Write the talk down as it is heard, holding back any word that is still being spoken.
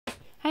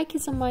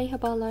Herkese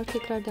merhabalar,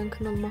 tekrardan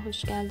kanalıma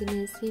hoş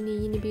geldiniz.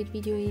 Yeni bir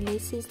video ile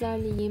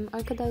sizlerleyim.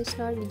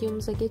 Arkadaşlar,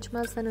 videomuza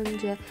geçmezden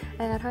önce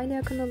eğer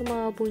hala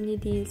kanalıma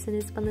abone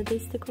değilseniz bana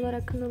destek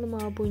olarak kanalıma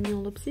abone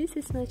olup zil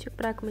sesini açık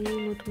bırakmayı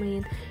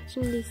unutmayın.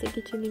 Şimdi ise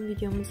geçelim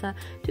videomuza.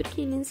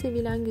 Türkiye'nin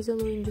sevilen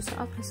güzel oyuncusu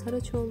Afra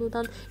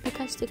Saraçoğlu'dan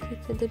birkaç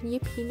dakikadır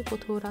yepyeni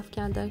fotoğraf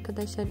geldi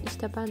arkadaşlar.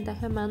 İşte ben de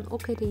hemen o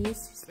kareyi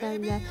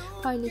sizlerle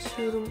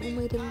paylaşıyorum.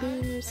 Umarım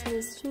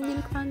beğenirsiniz.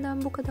 Şimdilik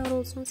benden bu kadar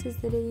olsun.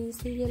 Sizlere iyi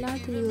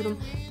seyirler diliyorum.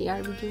 Diğer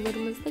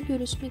videolarımızda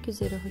görüşmek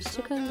üzere.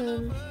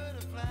 Hoşçakalın.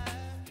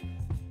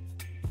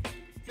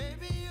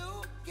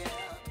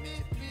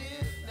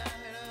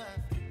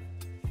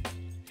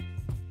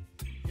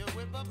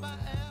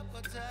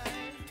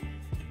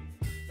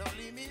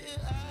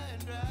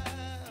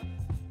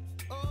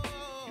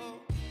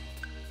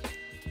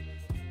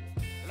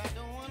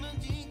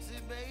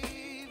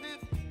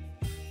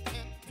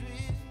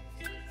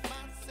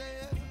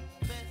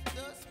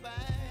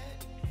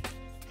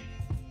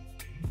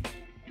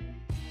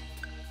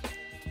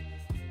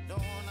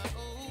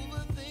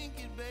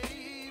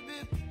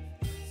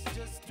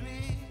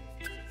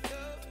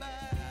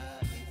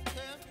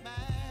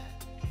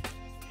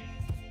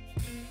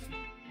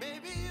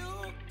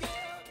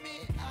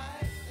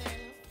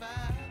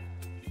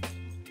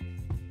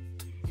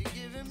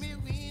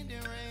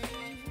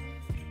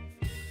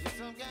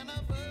 Kind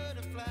of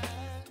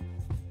butterfly.